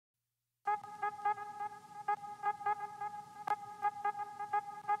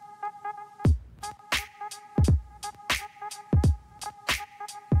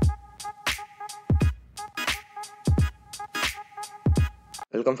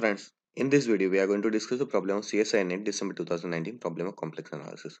Welcome friends. In this video, we are going to discuss the problem of CSIR NET December 2019 problem of complex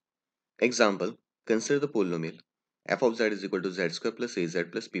analysis. Example, consider the polynomial f of z is equal to z square plus az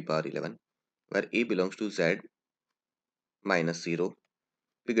plus p power 11, where a belongs to z minus 0,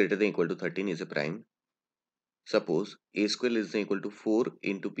 p greater than or equal to 13 is a prime. Suppose a square is equal to 4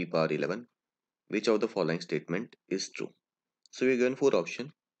 into p power 11, which of the following statement is true? So we are given four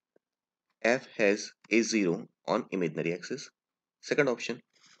options. F has a 0 on imaginary axis. Second option,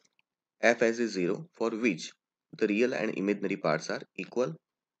 f has a 0 for which the real and imaginary parts are equal.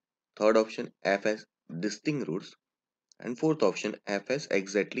 Third option, f has distinct roots. And fourth option, f has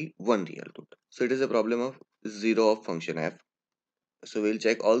exactly one real root. So it is a problem of 0 of function f. So we'll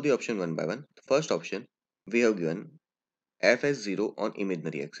check all the option one by one. The first option, we have given f has 0 on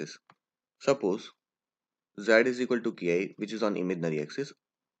imaginary axis. Suppose z is equal to ki, which is on imaginary axis,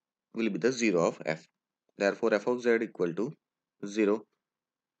 will be the 0 of f. Therefore, f of z equal to 0,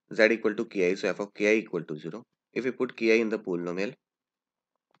 z equal to ki, so f of ki equal to 0. If we put ki in the polynomial,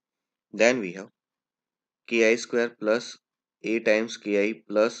 then we have ki square plus a times ki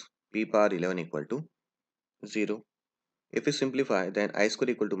plus p power 11 equal to 0. If we simplify, then I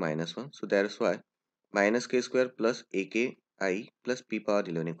square equal to minus 1. So that's why minus k square plus aki plus p power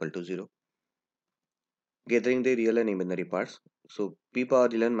 11 equal to 0. Gathering the real and imaginary parts. So p power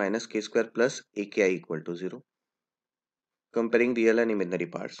 11 minus k square plus aki equal to 0. Comparing real and imaginary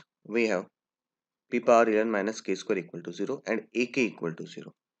parts, we have p power 11 minus k square equal to 0 and ak equal to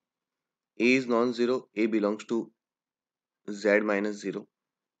 0. A is non-zero, a belongs to z minus 0.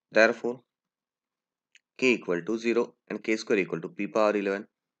 Therefore, k equal to 0 and k square equal to p power 11.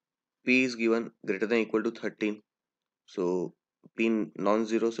 P is given greater than or equal to 13. So p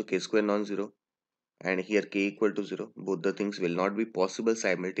non-zero, so k square non-zero. And here k equal to 0. Both the things will not be possible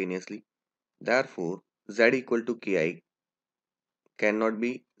simultaneously. Therefore, z equal to ki cannot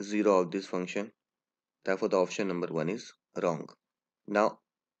be 0 of this function. Therefore, the option number 1 is wrong. Now,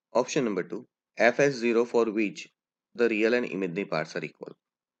 option number 2. F has 0 for which the real and imaginary parts are equal.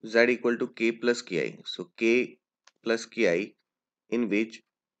 Z equal to k plus ki. So k plus ki in which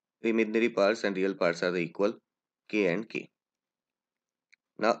the imaginary parts and real parts are the equal, k and k.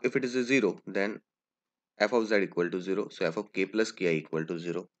 Now if it is a 0, then f of z equal to 0. So f of k plus ki equal to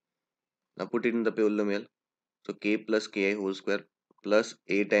 0. Now put it in the polynomial. So k plus ki whole square plus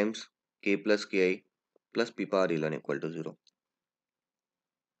a times k plus ki plus p power 11 equal to 0.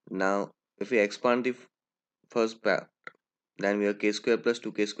 Now if we expand the first part, then we have k square plus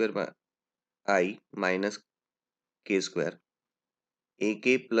 2k square I minus k square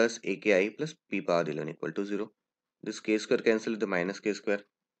ak plus aki plus p power 11 equal to 0. This k square cancel the minus k square.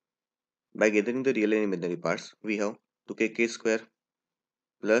 By gathering the real and imaginary parts, we have 2k square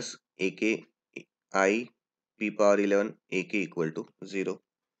plus aki p power 11 ak equal to 0.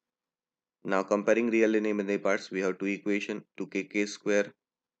 Now comparing real and imaginary parts, we have two equation, 2k square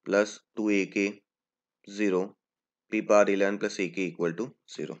plus 2ak 0, p power 11 plus ak equal to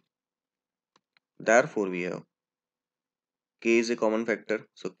 0. Therefore, we have k is a common factor,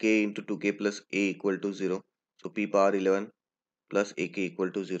 so k into 2k plus a equal to 0. So p power 11 plus ak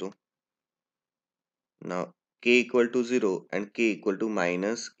equal to 0. Now k equal to 0 and k equal to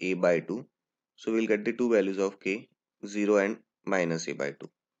minus a by 2. So we'll get the two values of k, 0 and minus a by 2.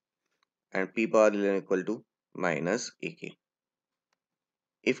 And p power 11 equal to minus ak.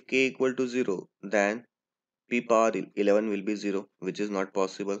 If k equal to 0, then p power 11 will be 0, which is not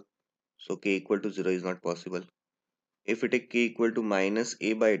possible. So k equal to 0 is not possible. If we take k equal to minus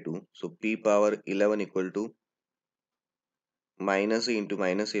a by 2, so p power 11 equal to minus a into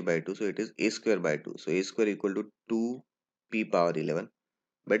minus a by 2, so it is a square by 2. So a square equal to 2 p power 11.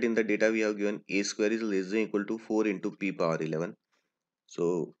 But in the data we have given a square is less than or equal to 4 into p power 11.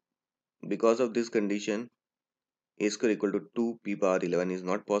 So because of this condition, a square equal to 2 p power 11 is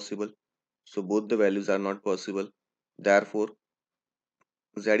not possible. So both the values are not possible. Therefore,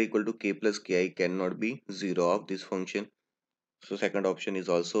 z equal to k plus ki cannot be 0 of this function. So second option is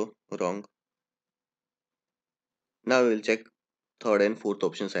also wrong. Now we will check third and fourth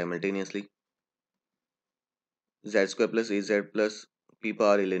option simultaneously. Z square plus az plus p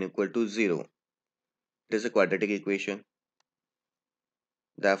power 11 equal to 0. It is a quadratic equation.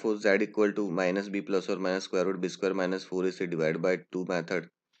 Therefore, z equal to minus b plus or minus square root b square minus 4ac divided by 2 method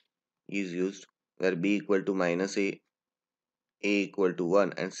is used, where b equal to minus a equal to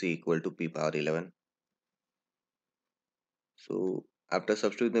 1 and c equal to p power 11. So after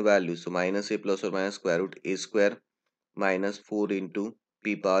substituting the values, so minus a plus or minus square root a square minus 4 into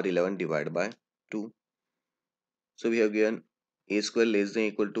p power 11 divided by 2. So we have given a square less than or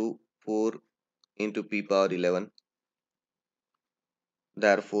equal to 4 into p power 11.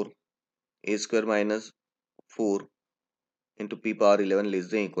 Therefore, a square minus 4 into p power 11 less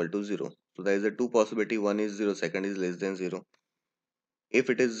than equal to 0. So there is a two possibility. One is 0, second is less than 0. If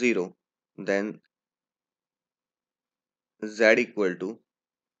it is 0, then z equal to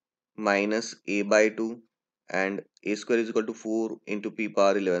minus a by 2 and a square is equal to 4 into p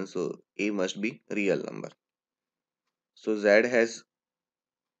power 11. So a must be real number. So z has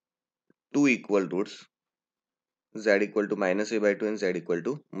two equal roots, z equal to minus a by 2 and z equal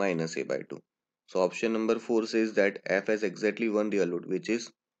to minus a by 2. So option number 4 says that f has exactly one real root, which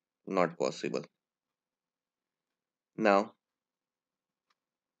is not possible. Now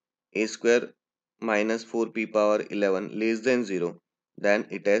a square minus 4p power 11 less than 0, then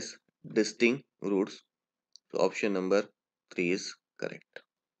it has distinct roots. So option number 3 is correct.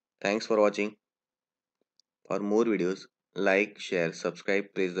 Thanks for watching. For more videos, like, share,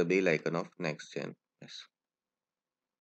 subscribe, press the bell icon of next gen. Yes.